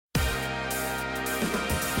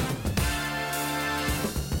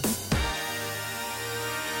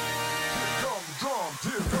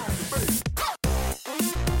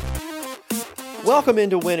Welcome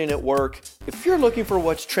into Winning at Work. If you're looking for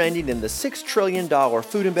what's trending in the $6 trillion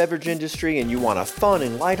food and beverage industry and you want a fun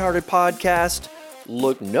and lighthearted podcast,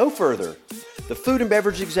 look no further. The food and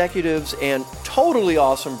beverage executives and totally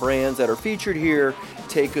awesome brands that are featured here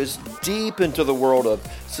take us deep into the world of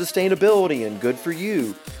sustainability and good for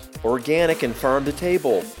you, organic and farm to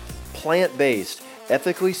table, plant-based,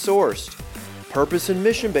 ethically sourced, purpose and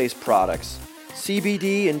mission-based products,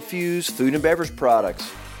 CBD infused food and beverage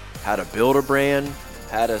products, how to build a brand,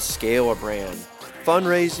 how to scale a brand,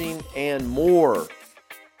 fundraising, and more.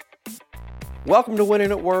 Welcome to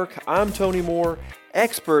Winning at Work. I'm Tony Moore,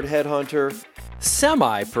 expert headhunter,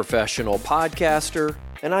 semi-professional podcaster,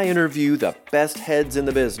 and I interview the best heads in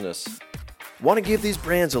the business. Want to give these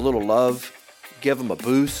brands a little love? Give them a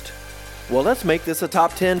boost? Well, let's make this a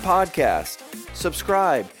top 10 podcast.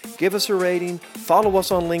 Subscribe, give us a rating, follow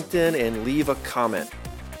us on LinkedIn, and leave a comment.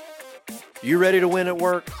 You ready to win at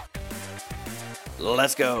work?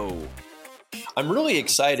 Let's go. I'm really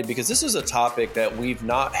excited because this is a topic that we've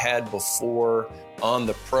not had before on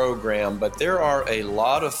the program, but there are a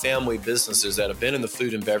lot of family businesses that have been in the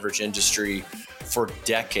food and beverage industry for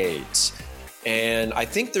decades. And I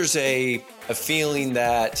think there's a feeling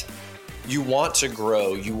that you want to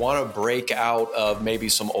grow, you want to break out of maybe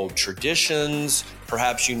some old traditions.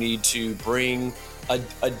 Perhaps you need to bring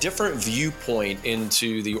a different viewpoint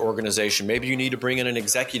into the organization. Maybe you need to bring in an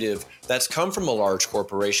executive that's come from a large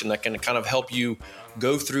corporation that can kind of help you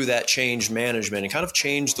go through that change management and kind of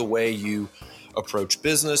change the way you approach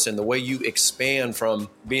business and the way you expand from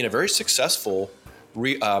being a very successful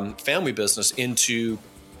family business into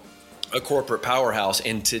a corporate powerhouse.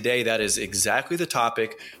 And today, that is exactly the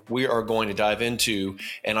topic we are going to dive into.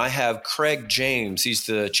 And I have Craig James. He's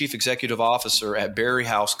the Chief Executive Officer at Berry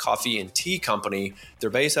House Coffee and Tea Company. They're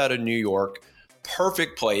based out of New York.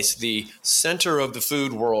 Perfect place, the center of the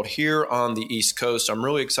food world here on the East Coast. I'm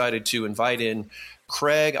really excited to invite in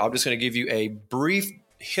Craig. I'm just going to give you a brief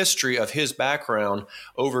history of his background.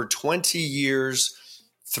 Over 20 years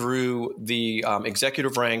through the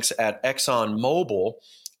executive ranks at ExxonMobil,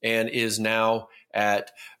 and is now at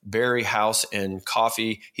Berry House and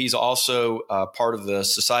Coffee. He's also part of the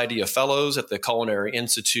Society of Fellows at the Culinary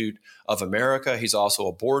Institute of America. He's also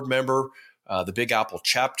a board member, the Big Apple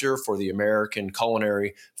chapter for the American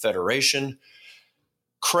Culinary Federation.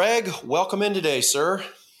 Craig, welcome in today, sir.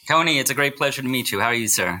 Tony, it's a great pleasure to meet you. How are you,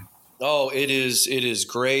 sir? Oh, it is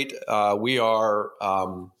great.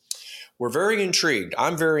 We're very intrigued.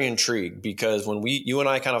 I'm very intrigued because when you and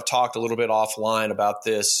I kind of talked a little bit offline about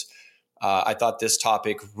this, I thought this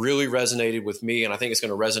topic really resonated with me, and I think it's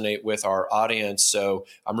going to resonate with our audience. So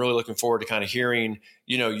I'm really looking forward to kind of hearing,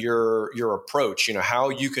 your approach, how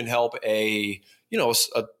you can help a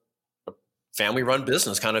family-run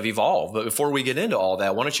business kind of evolve. But before we get into all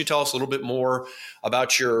that, why don't you tell us a little bit more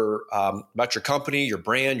about your company, your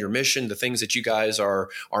brand, your mission, the things that you guys are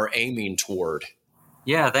aiming toward?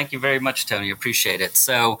 Yeah, thank you very much, Tony. Appreciate it.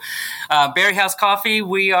 So Berry House Coffee,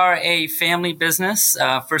 we are a family business.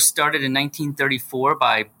 First started in 1934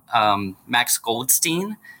 by Max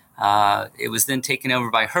Goldstein. It was then taken over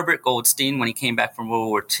by Herbert Goldstein when he came back from World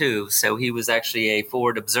War II. So he was actually a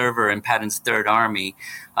forward observer in Patton's Third Army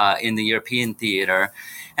in the European theater.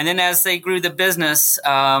 And then as they grew the business,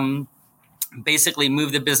 basically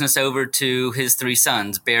moved the business over to his three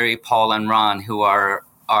sons, Barry, Paul, and Ron, who are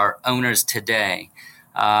our owners today.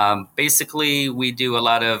 Basically, we do a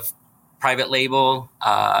lot of private label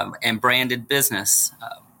and branded business.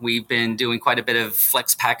 We've been doing quite a bit of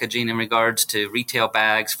flex packaging in regards to retail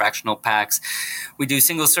bags, fractional packs. We do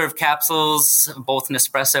single-serve capsules, both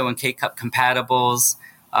Nespresso and K-Cup compatibles.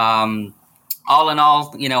 All in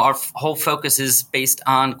all, our whole focus is based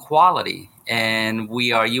on quality. And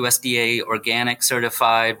we are USDA organic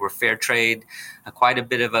certified. We're fair trade, quite a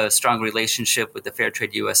bit of a strong relationship with the Fair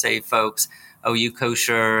Trade USA folks, OU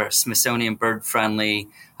Kosher, Smithsonian Bird Friendly,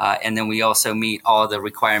 and then we also meet all the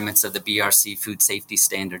requirements of the BRC food safety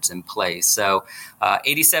standards in place. So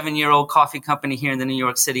 87-year-old coffee company here in the New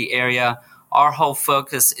York City area. Our whole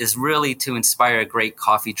focus is really to inspire a great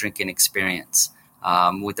coffee drinking experience.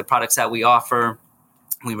 With the products that we offer,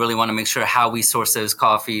 we really want to make sure how we source those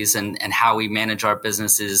coffees and how we manage our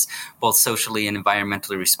businesses, both socially and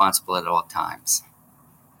environmentally responsible at all times.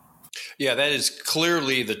 Yeah, that is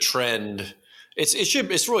clearly the trend.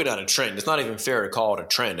 It's really not a trend. It's not even fair to call it a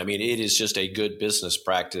trend. I mean, it is just a good business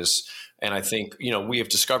practice. And I think, we have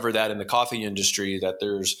discovered that in the coffee industry that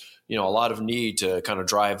there's, a lot of need to kind of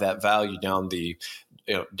drive that value down the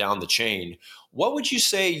chain. What would you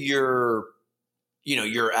say your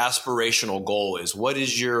aspirational goal is? What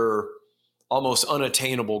is your almost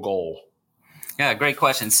unattainable goal? Yeah, great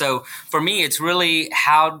question. So for me, it's really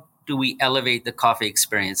how do we elevate the coffee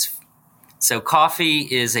experience? So coffee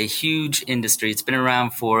is a huge industry. It's been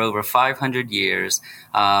around for over 500 years.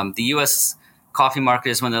 The U.S. coffee market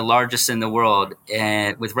is one of the largest in the world,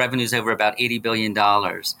 and with revenues over about $80 billion.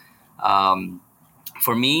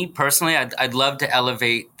 For me personally, I'd love to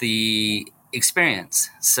elevate the experience.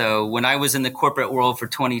 So when I was in the corporate world for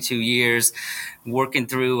 22 years, working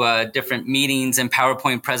through different meetings and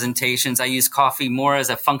PowerPoint presentations, I used coffee more as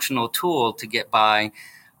a functional tool to get by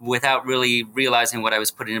without really realizing what I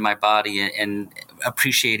was putting in my body and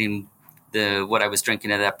appreciating what I was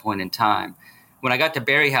drinking at that point in time. When I got to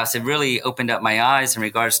Berry House, it really opened up my eyes in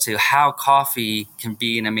regards to how coffee can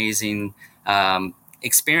be an amazing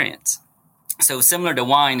experience. So similar to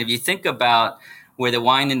wine, if you think about where the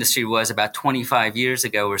wine industry was about 25 years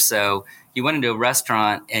ago or so, you went into a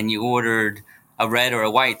restaurant and you ordered a red or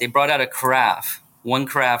a white. They brought out a carafe, one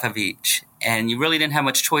carafe of each, and you really didn't have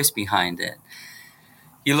much choice behind it.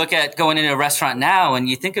 You look at going into a restaurant now and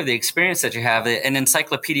you think of the experience that you have, an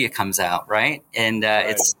encyclopedia comes out, right? And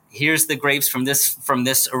it's here's the grapes from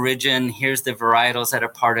this origin, here's the varietals that are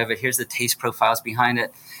part of it, here's the taste profiles behind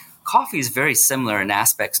it. Coffee is very similar in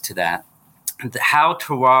aspects to that. How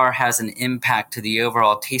terroir has an impact to the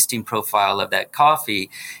overall tasting profile of that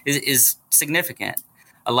coffee is significant.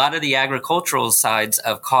 A lot of the agricultural sides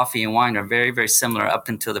of coffee and wine are very, very similar up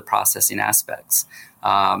until the processing aspects.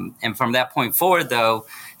 And from that point forward, though,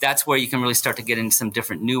 that's where you can really start to get into some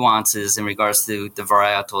different nuances in regards to the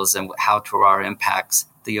varietals and how terroir impacts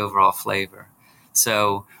the overall flavor.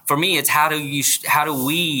 So for me, it's how do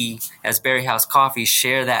we as Berry House Coffee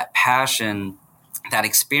share that passion, that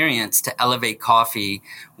experience to elevate coffee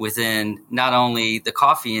within not only the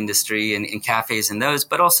coffee industry and cafes and those,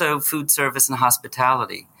 but also food service and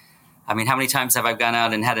hospitality. I mean, how many times have I gone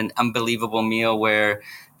out and had an unbelievable meal where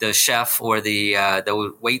the chef or the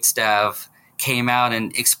wait staff came out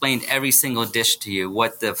and explained every single dish to you,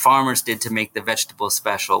 what the farmers did to make the vegetables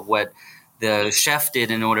special, what the chef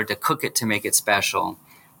did in order to cook it to make it special.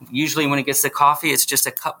 Usually when it gets to coffee, it's just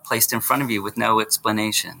a cup placed in front of you with no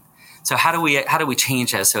explanation. So how do we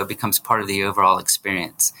change that so it becomes part of the overall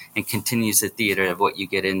experience and continues the theater of what you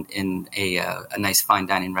get in a nice fine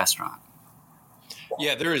dining restaurant?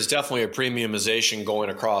 Yeah, there is definitely a premiumization going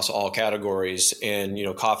across all categories, and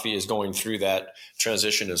coffee is going through that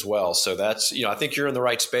transition as well. So that's I think you're in the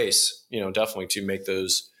right space, definitely to make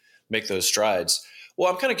those strides.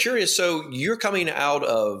 Well, I'm kind of curious. So you're coming out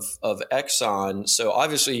of Exxon. So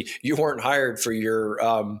obviously you weren't hired for your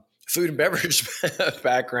food and beverage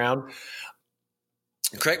background.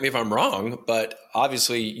 Correct me if I'm wrong, but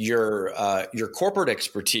obviously your corporate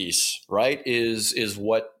expertise, right, is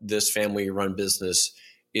what this family-run business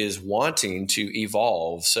is wanting to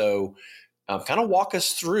evolve. So kind of walk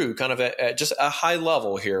us through kind of at just a high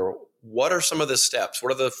level here. What are some of the steps?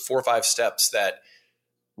 What are the 4 or 5 steps that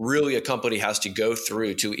really a company has to go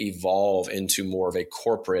through to evolve into more of a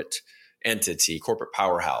corporate entity, corporate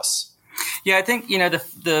powerhouse? Yeah, I think,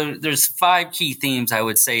 there's 5 key themes I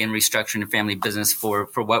would say in restructuring a family business for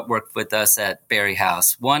what worked with us at Berry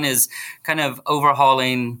House. One is kind of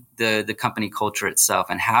overhauling the company culture itself,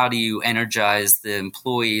 and how do you energize the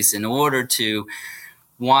employees in order to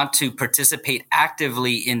want to participate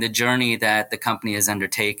actively in the journey that the company has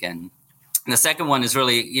undertaken. And the second one is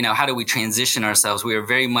really, how do we transition ourselves? We were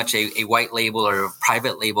very much a white label or a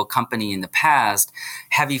private label company in the past,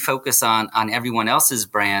 heavy focus on everyone else's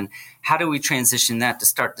brand. How do we transition that to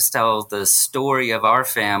start to tell the story of our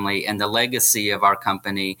family and the legacy of our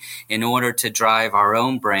company in order to drive our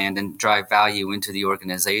own brand and drive value into the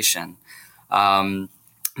organization? The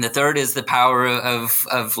third is the power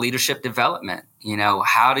of leadership development.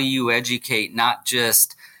 How do you educate not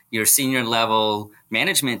just your senior level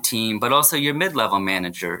management team, but also your mid-level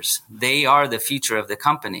managers? They are the future of the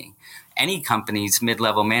company. Any company's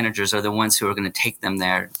mid-level managers are the ones who are going to take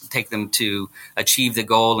them to achieve the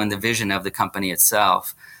goal and the vision of the company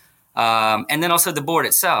itself. And then also the board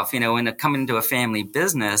itself. When coming into a family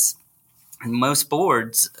business, most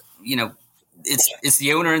boards, it's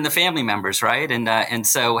the owner and the family members, right? And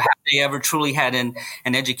so have they ever truly had an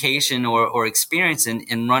education or experience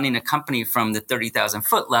in running a company from the 30,000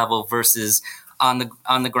 foot level versus on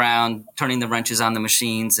the ground, turning the wrenches on the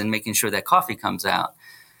machines and making sure that coffee comes out?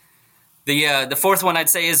 The fourth one I'd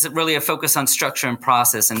say is really a focus on structure and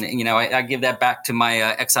process. And, I give that back to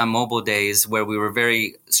my ExxonMobil days where we were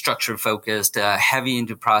very structure focused, heavy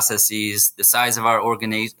into processes, the size of our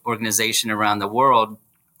organization around the world.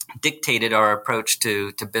 dictated our approach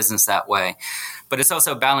to business that way. But it's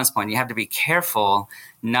also a balance point. You have to be careful.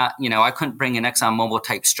 Not, I couldn't bring an ExxonMobil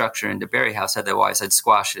type structure into Berry House. Otherwise, I'd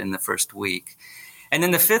squash it in the first week. And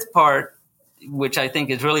then the fifth part, which I think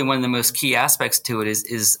is really one of the most key aspects to it,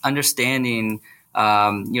 is understanding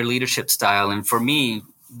your leadership style. And for me,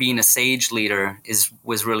 being a sage leader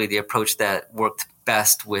was really the approach that worked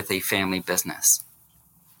best with a family business.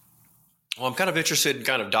 Well, I'm kind of interested in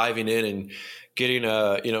kind of diving in and getting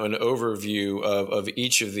an overview of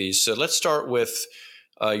each of these. So let's start with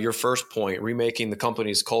your first point, remaking the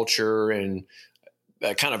company's culture and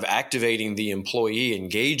kind of activating the employee,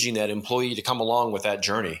 engaging that employee to come along with that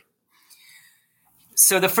journey.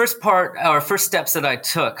 So the first steps that I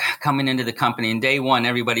took coming into the company, in day one,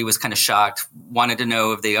 everybody was kind of shocked, wanted to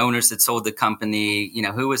know if the owners that sold the company,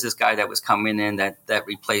 who was this guy that was coming in that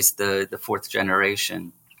replaced the fourth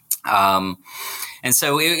generation. And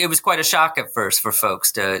so it was quite a shock at first for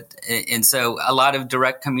folks and so a lot of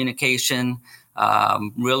direct communication,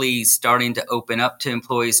 really starting to open up to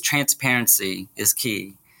employees. Transparency is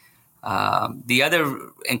key. The other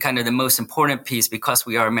and kind of the most important piece, because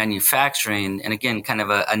we are manufacturing, and again, kind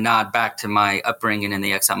of a nod back to my upbringing in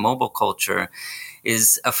the ExxonMobil culture,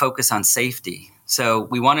 is a focus on safety. So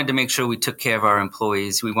we wanted to make sure we took care of our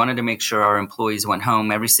employees. We wanted to make sure our employees went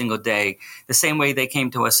home every single day the same way they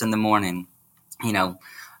came to us in the morning.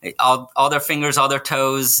 All their fingers, all their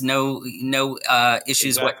toes, no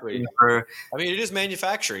issues Exactly. whatsoever. I mean, it is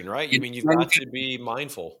manufacturing, right? I mean, you've got to be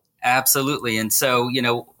mindful. Absolutely. And so,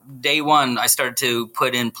 day one, I started to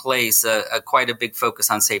put in place quite a big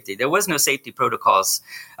focus on safety. There was no safety protocols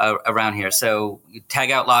around here. So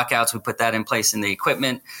tag out lockouts, we put that in place in the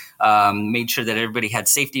equipment, made sure that everybody had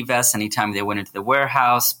safety vests anytime they went into the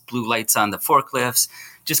warehouse, blue lights on the forklifts,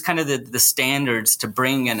 just kind of the standards to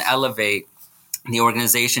bring and elevate the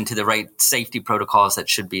organization to the right safety protocols that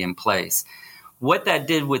should be in place. What that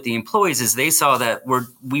did with the employees is they saw that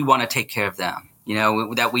we want to take care of them.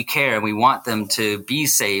 That we care and we want them to be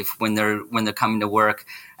safe when they're coming to work,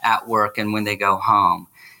 at work, and when they go home.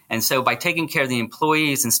 And so by taking care of the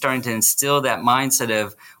employees and starting to instill that mindset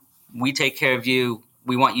of we take care of you,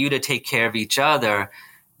 we want you to take care of each other,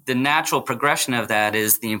 the natural progression of that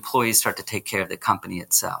is the employees start to take care of the company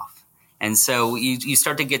itself. And so you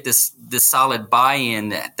start to get this solid buy-in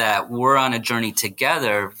that we're on a journey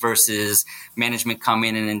together versus management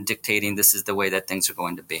coming in and dictating this is the way that things are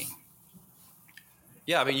going to be.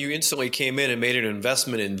 Yeah, I mean, you instantly came in and made an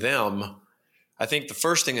investment in them. I think the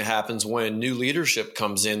first thing that happens when new leadership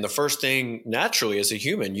comes in, the first thing naturally as a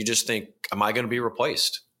human, you just think, am I going to be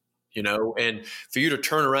replaced? And for you to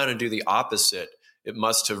turn around and do the opposite, it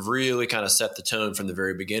must have really kind of set the tone from the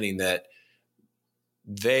very beginning that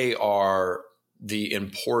they are the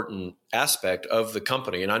important aspect of the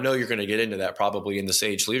company. And I know you're going to get into that probably in the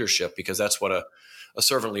sage leadership, because that's what a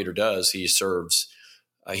servant leader does. He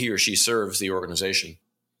or she serves the organization.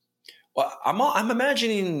 Well, I'm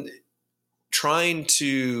imagining trying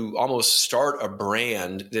to almost start a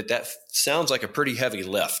brand that sounds like a pretty heavy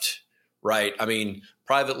lift, right? I mean,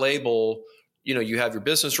 private label, you have your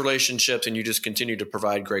business relationships and you just continue to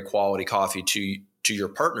provide great quality coffee to your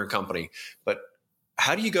partner company. But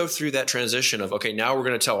how do you go through that transition of, okay, now we're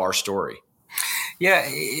going to tell our story? Yeah,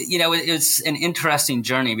 it's an interesting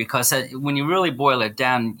journey because when you really boil it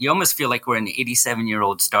down, you almost feel like we're an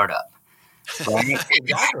 87-year-old startup. Right?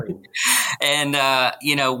 Exactly. And,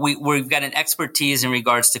 we've got an expertise in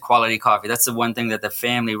regards to quality coffee. That's the one thing that the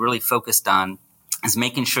family really focused on, is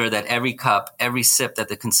making sure that every cup, every sip that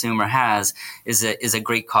the consumer has is a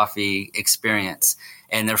great coffee experience.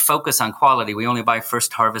 And their focus on quality. We only buy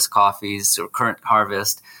first harvest coffees or current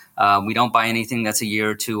harvest. We don't buy anything that's a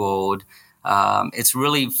year or two old. It's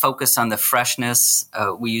really focused on the freshness.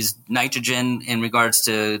 We use nitrogen in regards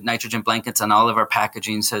to nitrogen blankets on all of our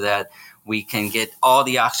packaging so that we can get all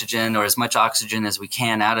the oxygen or as much oxygen as we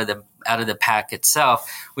can out of the pack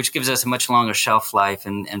itself, which gives us a much longer shelf life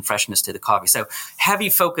and freshness to the coffee. So heavy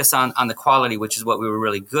focus on the quality, which is what we were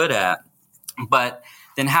really good at. But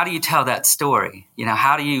then how do you tell that story?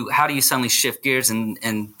 How do you suddenly shift gears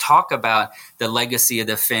and talk about the legacy of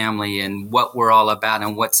the family and what we're all about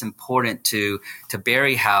and what's important to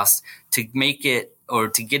Berry House to make it or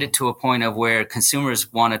to get it to a point of where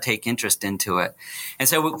consumers want to take interest into it. And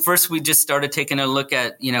so first we just started taking a look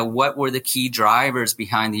at, what were the key drivers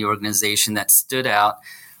behind the organization that stood out.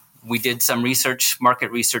 We did some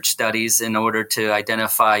market research studies in order to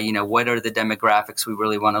identify, what are the demographics we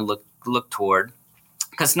really want to look toward.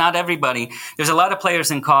 Because not everybody, there's a lot of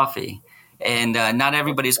players in coffee, and not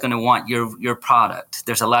everybody's going to want your product.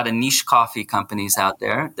 There's a lot of niche coffee companies out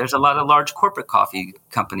there. There's a lot of large corporate coffee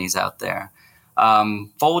companies out there.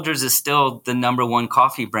 Folgers is still the number one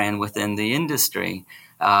coffee brand within the industry.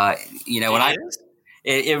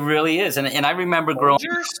 It really is. And I remember growing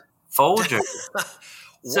Folgers.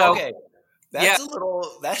 Well, okay. That's a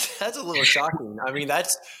little shocking. I mean,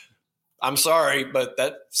 I'm sorry, but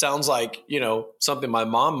that sounds like, something my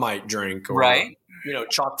mom might drink, or, right.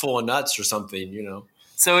 Chock full of nuts or something,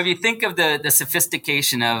 So if you think of the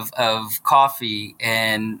sophistication of coffee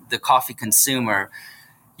and the coffee consumer,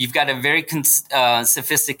 you've got a very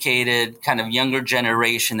sophisticated kind of younger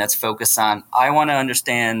generation that's focused on, I want to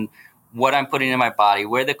understand what I'm putting in my body,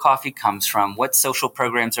 where the coffee comes from, what social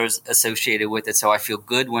programs are associated with it, so I feel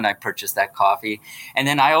good when I purchase that coffee. And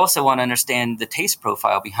then I also want to understand the taste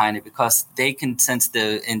profile behind it, because they can sense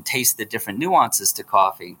and taste the different nuances to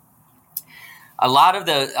coffee. A lot of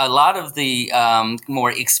the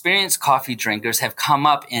more experienced coffee drinkers have come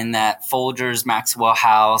up in that Folgers, Maxwell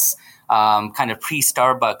House, kind of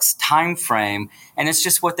pre-Starbucks time frame, and it's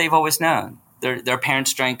just what they've always known. Their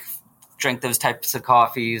parents drank those types of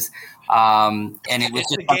coffees, and it was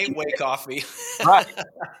just the gateway coffee, right?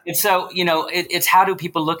 And so, it's how do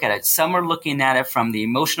people look at it? Some are looking at it from the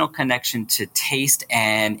emotional connection to taste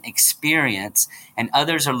and experience, and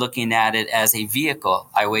others are looking at it as a vehicle.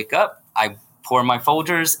 I wake up, I pour my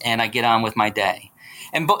Folgers, and I get on with my day,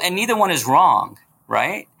 and neither one is wrong,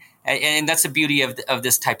 right? And that's the beauty of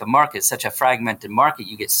this type of market, such a fragmented market.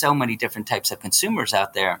 You get so many different types of consumers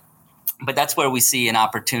out there. But that's where we see an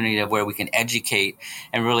opportunity of where we can educate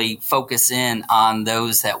and really focus in on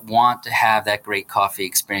those that want to have that great coffee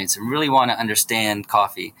experience and really want to understand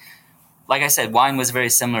coffee. Like I said, wine was very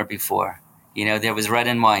similar before. There was red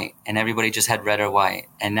and white, and everybody just had red or white.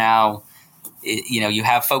 And now, you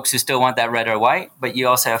have folks who still want that red or white, but you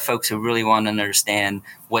also have folks who really want to understand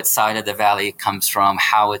what side of the valley it comes from,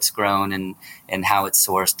 how it's grown, and how it's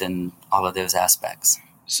sourced, and all of those aspects.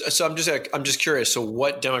 So I'm just curious. So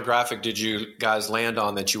what demographic did you guys land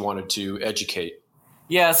on that you wanted to educate?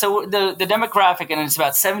 Yeah, so the demographic, and it's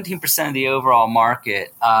about 17% of the overall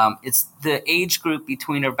market. It's the age group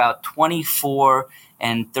between about 24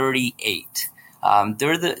 and 38.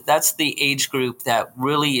 That's the age group that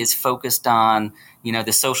really is focused on,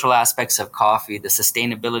 the social aspects of coffee, the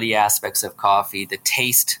sustainability aspects of coffee, the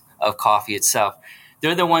taste of coffee itself.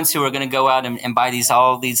 They're the ones who are going to go out and buy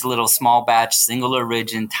all these little small batch, single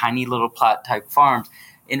origin, tiny little plot type farms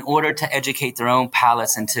in order to educate their own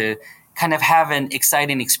palates and to kind of have an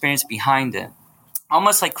exciting experience behind it.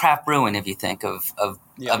 Almost like craft brewing, if you think of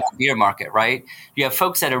the beer market, right? You have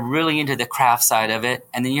folks that are really into the craft side of it,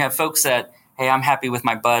 and then you have folks that, hey, I'm happy with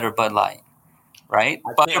my Bud or Bud Light. Right?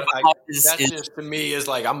 Just to me is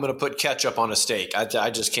like, I'm going to put ketchup on a steak. I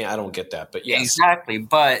just can't. I don't get that. But yes, exactly.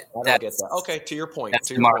 But I don't get that. Okay, to your point.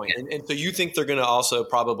 And so you think they're going to also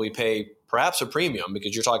probably pay perhaps a premium,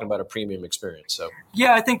 because you're talking about a premium experience. So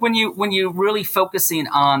yeah, I think when you're really focusing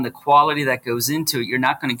on the quality that goes into it, you're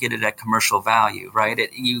not going to get it at commercial value, right?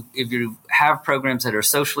 If you have programs that are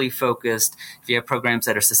socially focused, if you have programs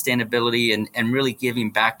that are sustainability and really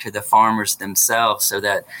giving back to the farmers themselves, so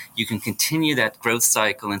that you can continue that growth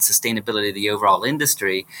cycle and sustainability of the overall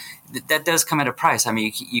industry, that does come at a price. I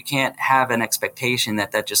mean, you can't have an expectation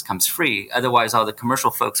that just comes free. Otherwise, all the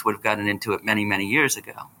commercial folks would have gotten into it many, many years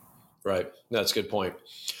ago. Right. That's a good point.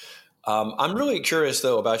 I'm really curious,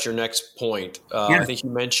 though, about your next point. I think you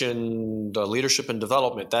mentioned leadership and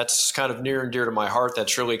development. That's kind of near and dear to my heart.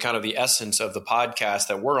 That's really kind of the essence of the podcast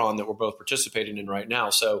that we're on, that we're both participating in right now.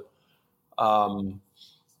 So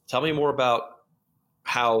tell me more about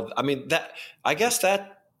how, I guess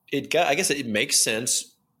it makes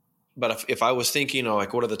sense. But if I was thinking,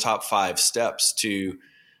 like, what are the top 5 steps to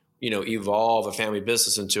evolve a family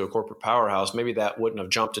business into a corporate powerhouse, maybe that wouldn't have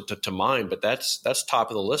jumped to mind, but that's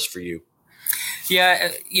top of the list for you.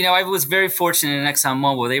 Yeah, I was very fortunate in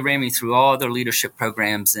ExxonMobil. They ran me through all their leadership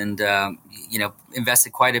programs and,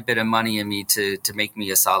 invested quite a bit of money in me to make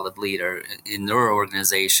me a solid leader in their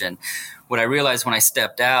organization. What I realized when I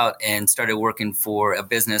stepped out and started working for a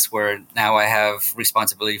business where now I have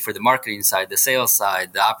responsibility for the marketing side, the sales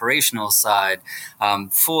side, the operational side,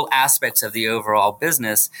 full aspects of the overall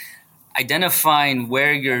business, identifying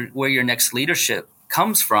where your next leadership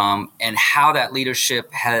comes from and how that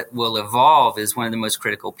leadership will evolve is one of the most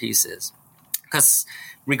critical pieces. Because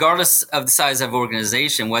regardless of the size of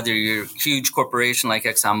organization, whether you're a huge corporation like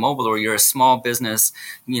ExxonMobil or you're a small business,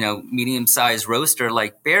 medium-sized roaster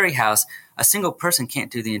like Berry House, a single person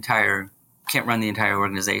can't run the entire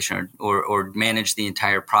organization or manage the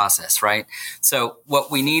entire process, right? So what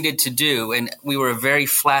we needed to do, and we were a very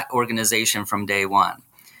flat organization from day one.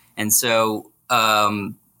 And so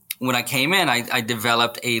when I came in, I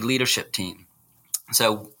developed a leadership team.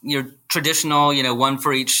 So you're traditional, one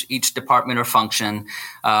for each department or function.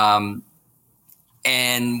 And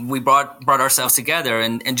we brought ourselves together.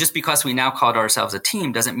 And just because we now called ourselves a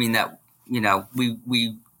team doesn't mean that,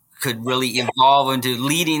 we could really evolve into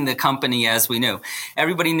leading the company as we knew.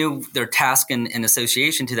 Everybody knew their task and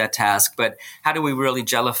association to that task, but how do we really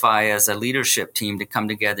gellify as a leadership team to come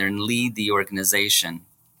together and lead the organization?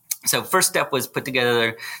 So first step was put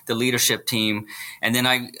together the leadership team. And then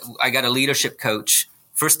I got a leadership coach,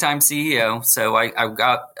 first time CEO. So I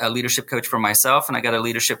got a leadership coach for myself, and I got a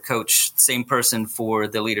leadership coach, same person for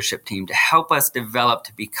the leadership team, to help us develop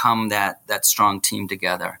to become that strong team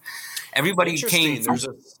together. Everybody came from...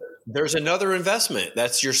 There's another investment.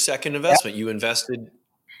 That's your second investment. Yep. You invested.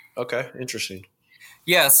 Okay. Interesting.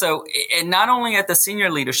 Yeah. So, and not only at the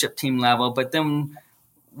senior leadership team level, but then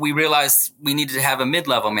we realized we needed to have a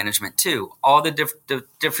mid-level management too. All the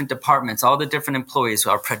different departments, all the different employees,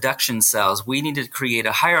 our production cells, we needed to create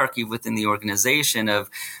a hierarchy within the organization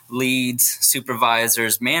of leads,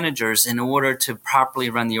 supervisors, managers in order to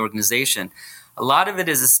properly run the organization. A lot of it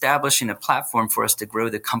is establishing a platform for us to grow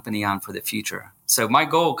the company on for the future. So my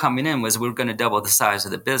goal coming in was we were going to double the size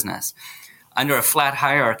of the business. Under a flat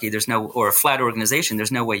hierarchy, or a flat organization,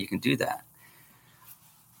 there's no way you can do that.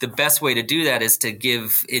 The best way to do that is to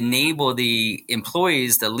enable the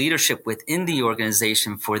employees, the leadership within the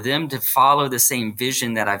organization, for them to follow the same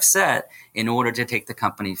vision that I've set in order to take the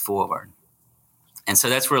company forward. And so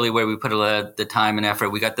that's really where we put the time and effort.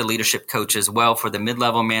 We got the leadership coach as well for the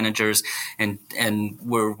mid-level managers, and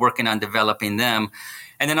we're working on developing them.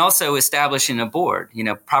 And then also establishing a board,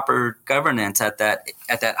 proper governance at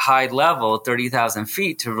that high level, 30,000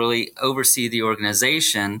 feet, to really oversee the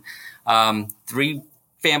organization. 3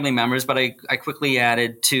 family members, but I quickly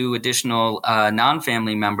added 2 additional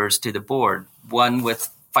non-family members to the board. One with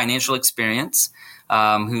financial experience,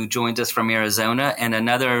 who joins us from Arizona, and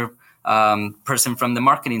another person from the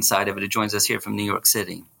marketing side of it who joins us here from New York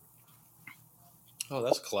City. Oh,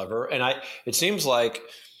 that's clever. And it seems like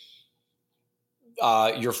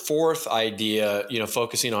your fourth idea,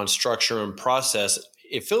 focusing on structure and process,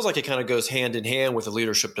 it feels like it kind of goes hand in hand with the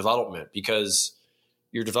leadership development, because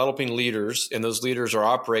you're developing leaders and those leaders are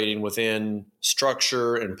operating within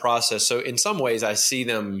structure and process. So in some ways I see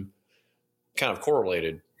them kind of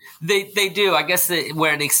correlated. They do. I guess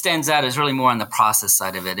where it extends out is really more on the process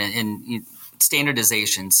side of it and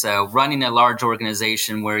standardization. So running a large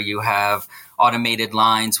organization where you have automated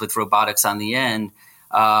lines with robotics on the end,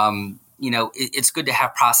 it's good to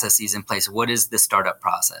have processes in place. What is the startup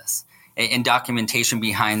process? And documentation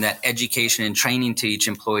behind that, education and training to each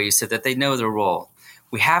employee so that they know their role.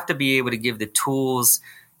 We have to be able to give the tools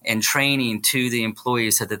and training to the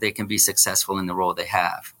employees so that they can be successful in the role they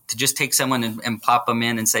have. To just take someone and plop them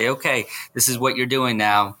in and say, okay, this is what you're doing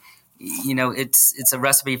now, it's a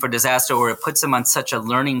recipe for disaster, or it puts them on such a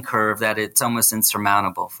learning curve that it's almost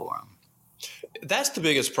insurmountable for them. That's the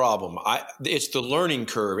biggest problem. It's the learning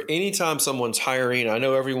curve. Anytime someone's hiring, I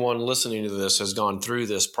know everyone listening to this has gone through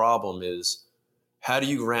this problem, is how do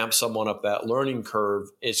you ramp someone up that learning curve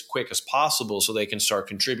as quick as possible so they can start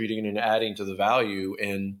contributing and adding to the value?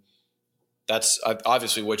 And that's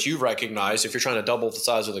obviously what you recognize. If you're trying to double the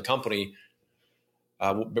size of the company,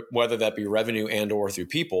 whether that be revenue and or through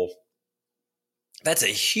people, that's a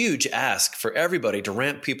huge ask for everybody to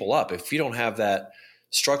ramp people up. If you don't have that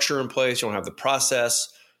structure in place, you don't have the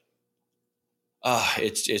process,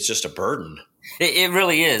 it's just a burden. It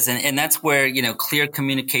really is. And that's where, clear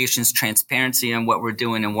communications, transparency on what we're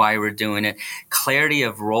doing and why we're doing it, clarity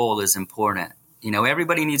of role is important.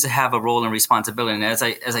 Everybody needs to have a role and responsibility. And as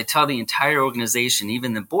I tell the entire organization,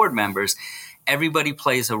 even the board members, everybody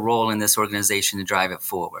plays a role in this organization to drive it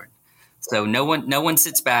forward. So no one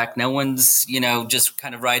sits back. No one's, just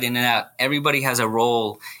kind of right in and out. Everybody has a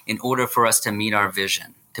role in order for us to meet our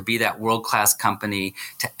vision, to be that world-class company,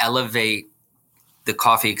 to elevate the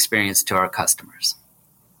coffee experience to our customers.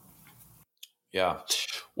 Yeah.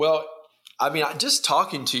 Well, just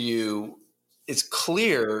talking to you, it's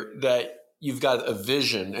clear that you've got a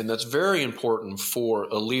vision, and that's very important for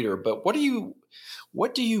a leader. But what do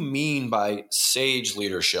you mean by sage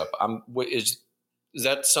leadership? Is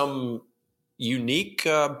that some unique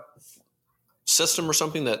system or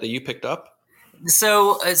something that you picked up?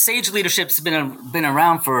 So sage leadership's been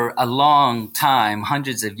around for a long time,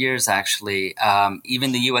 hundreds of years actually.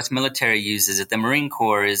 Even the U.S. military uses it. The Marine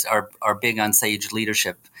Corps are big on sage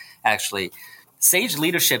leadership, actually. Sage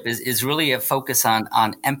leadership is really a focus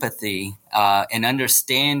on empathy and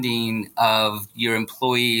understanding of your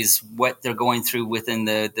employees, what they're going through within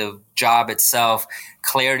the job itself,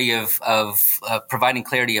 clarity of providing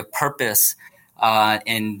clarity of purpose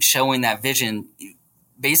and showing that vision.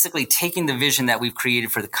 basically taking the vision that we've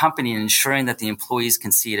created for the company and ensuring that the employees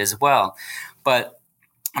can see it as well. But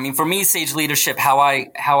I mean, for me, Sage Leadership, how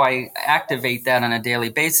I activate that on a daily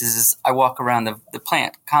basis is I walk around the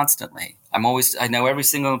plant constantly. I know every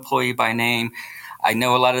single employee by name. I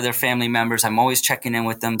know a lot of their family members. I'm always checking in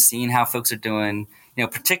with them, seeing how folks are doing,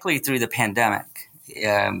 particularly through the pandemic.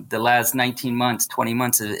 The last 19 months, 20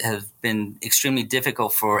 months have been extremely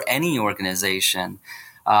difficult for any organization.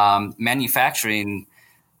 Manufacturing,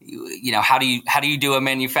 how do you do a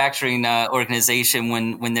manufacturing organization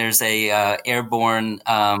when there's a airborne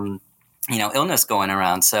illness going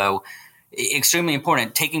around? So extremely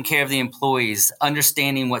important, taking care of the employees,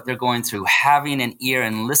 understanding what they're going through, having an ear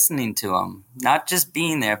and listening to them, not just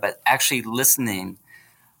being there, but actually listening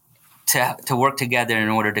to work together in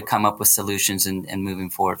order to come up with solutions and moving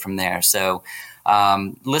forward from there. So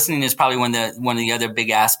listening is probably one of the other big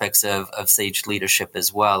aspects of Sage Leadership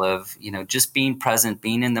as well, of just being present,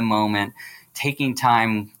 being in the moment, taking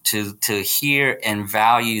time to hear and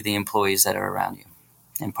value the employees that are around you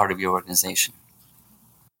and part of your organization.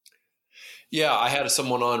 Yeah, I had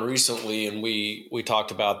someone on recently, and we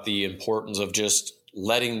talked about the importance of just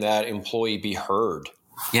letting that employee be heard.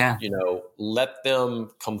 Yeah. Let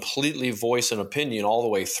them completely voice an opinion all the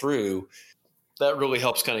way through. That really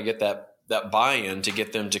helps kind of get that buy-in to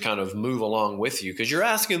get them to kind of move along with you, because you're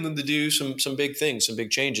asking them to do some big things, some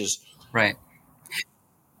big changes. Right.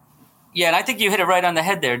 Yeah, and I think you hit it right on the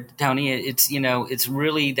head there, Tony. It's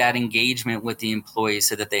really that engagement with the employees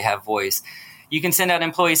so that they have voice. You can send out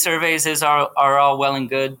employee surveys, as are all well and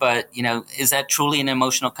good, but is that truly an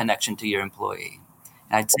emotional connection to your employee?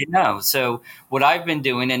 And I'd say no. So what I've been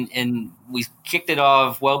doing, and we kicked it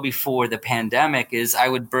off well before the pandemic, is I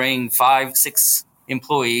would bring 5-6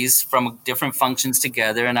 employees from different functions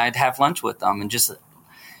together, and I'd have lunch with them and just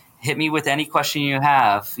hit me with any question you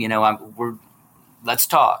have. Let's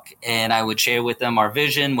talk. And I would share with them our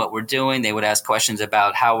vision, what we're doing. They would ask questions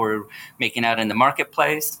about how we're making out in the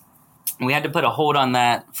marketplace. And we had to put a hold on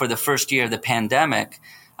that for the first year of the pandemic,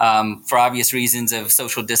 for obvious reasons of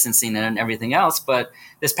social distancing and everything else. But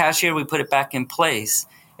this past year, we put it back in place.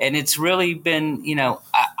 And it's really been,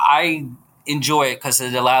 I enjoy it because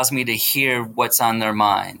it allows me to hear what's on their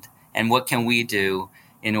mind and what can we do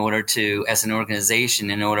in order to, as an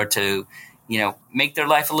organization, in order to, make their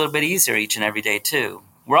life a little bit easier each and every day too.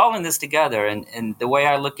 We're all in this together. And the way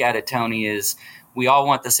I look at it, Tony, is we all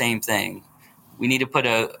want the same thing. We need to put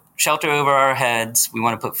a shelter over our heads. We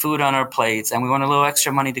want to put food on our plates, and we want a little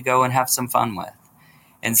extra money to go and have some fun with.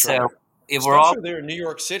 And so if we're all there in New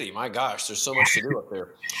York City, my gosh, there's so much to do up there.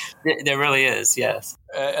 There really is. Yes.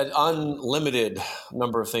 An unlimited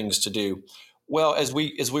number of things to do. Well, as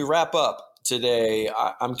we wrap up today,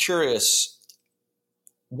 I'm curious,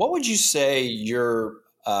 what would you say your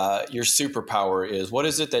superpower is? What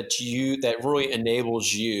is it that really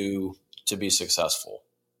enables you to be successful?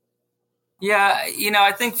 Yeah,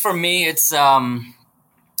 I think for me, it's kind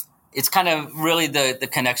of really the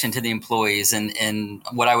connection to the employees and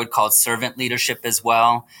what I would call servant leadership as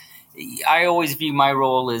well. I always view my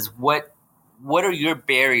role as what are your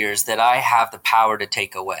barriers that I have the power to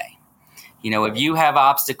take away? If you have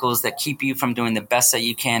obstacles that keep you from doing the best that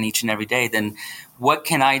you can each and every day, then what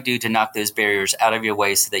can I do to knock those barriers out of your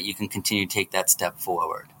way so that you can continue to take that step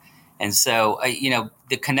forward? And so,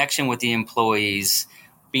 the connection with the employees,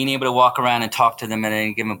 being able to walk around and talk to them at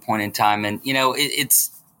any given point in time. And,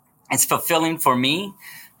 it's fulfilling for me,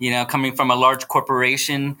 coming from a large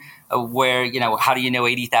corporation where, how do you know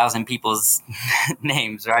 80,000 people's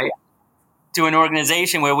names, right? To an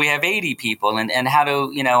organization where we have 80 people and how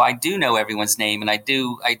to, I do know everyone's name and I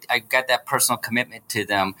got that personal commitment to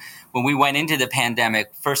them. When we went into the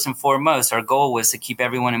pandemic, first and foremost, our goal was to keep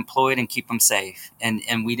everyone employed and keep them safe.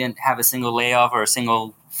 And we didn't have a single layoff or a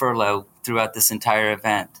single furlough throughout this entire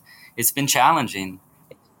event. It's been challenging,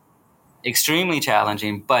 extremely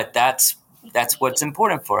challenging, but that's what's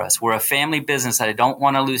important for us. We're a family business that I don't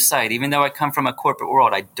want to lose sight. Even though I come from a corporate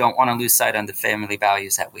world, I don't want to lose sight on the family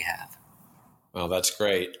values that we have. Well, that's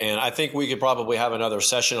great. And I think we could probably have another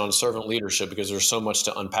session on servant leadership because there's so much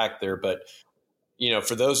to unpack there. But,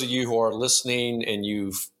 for those of you who are listening and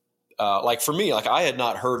you've, like for me, like I had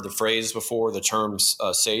not heard the phrase before, the terms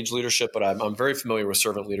Sage Leadership, but I'm very familiar with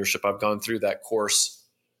servant leadership. I've gone through that course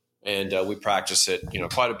and we practice it,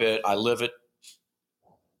 quite a bit. I live it.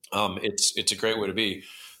 It's a great way to be.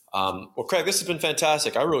 Well, Craig, this has been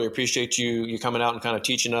fantastic. I really appreciate you coming out and kind of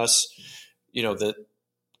teaching us, that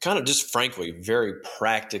kind of just frankly, very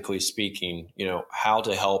practically speaking, how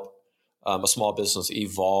to help a small business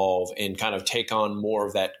evolve and kind of take on more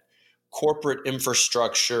of that corporate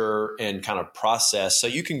infrastructure and kind of process so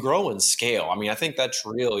you can grow and scale. I mean, I think that's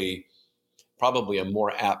really probably a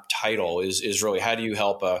more apt title is really how do you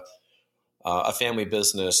help a family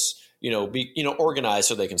business, be, organized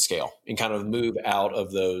so they can scale and kind of move out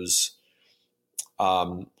of those,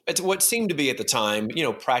 it's what seemed to be at the time,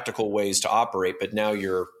 practical ways to operate, but now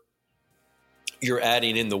you're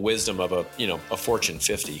adding in the wisdom of a Fortune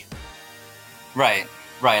 50. Right.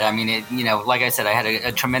 I mean, like I said, I had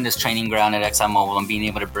a tremendous training ground at ExxonMobil, and being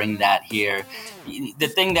able to bring that here. The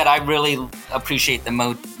thing that I really appreciate the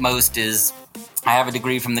most is I have a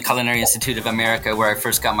degree from the Culinary Institute of America where I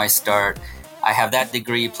first got my start. I have that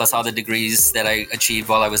degree plus all the degrees that I achieved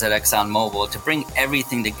while I was at ExxonMobil to bring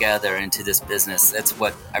everything together into this business. That's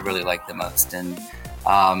what I really like the most. And,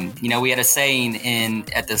 we had a saying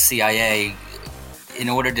at the CIA, in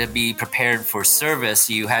order to be prepared for service,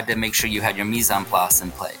 you had to make sure you had your mise en place in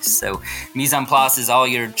place. So mise en place is all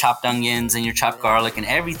your chopped onions and your chopped garlic and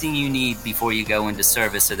everything you need before you go into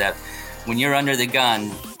service, so that when you're under the gun,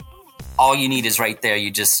 all you need is right there.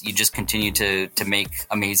 You just continue to make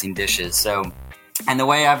amazing dishes. So, and the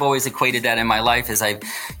way I've always equated that in my life is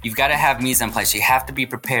you've got to have mise en place. You have to be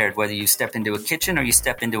prepared, whether you step into a kitchen or you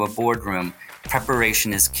step into a boardroom.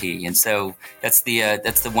 Preparation is key. And so that's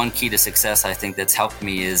the one key to success, I think, that's helped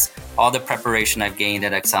me, is all the preparation I've gained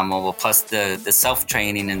at ExxonMobil, plus the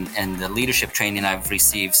self-training and the leadership training I've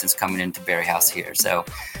received since coming into Berry House here. So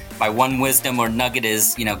my one wisdom or nugget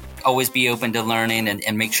is, always be open to learning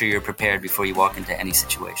and make sure you're prepared before you walk into any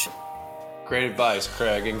situation. Great advice,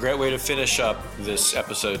 Craig, and great way to finish up this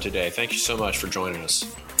episode today. Thank you so much for joining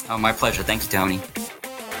us. Oh, my pleasure. Thank you, Tony.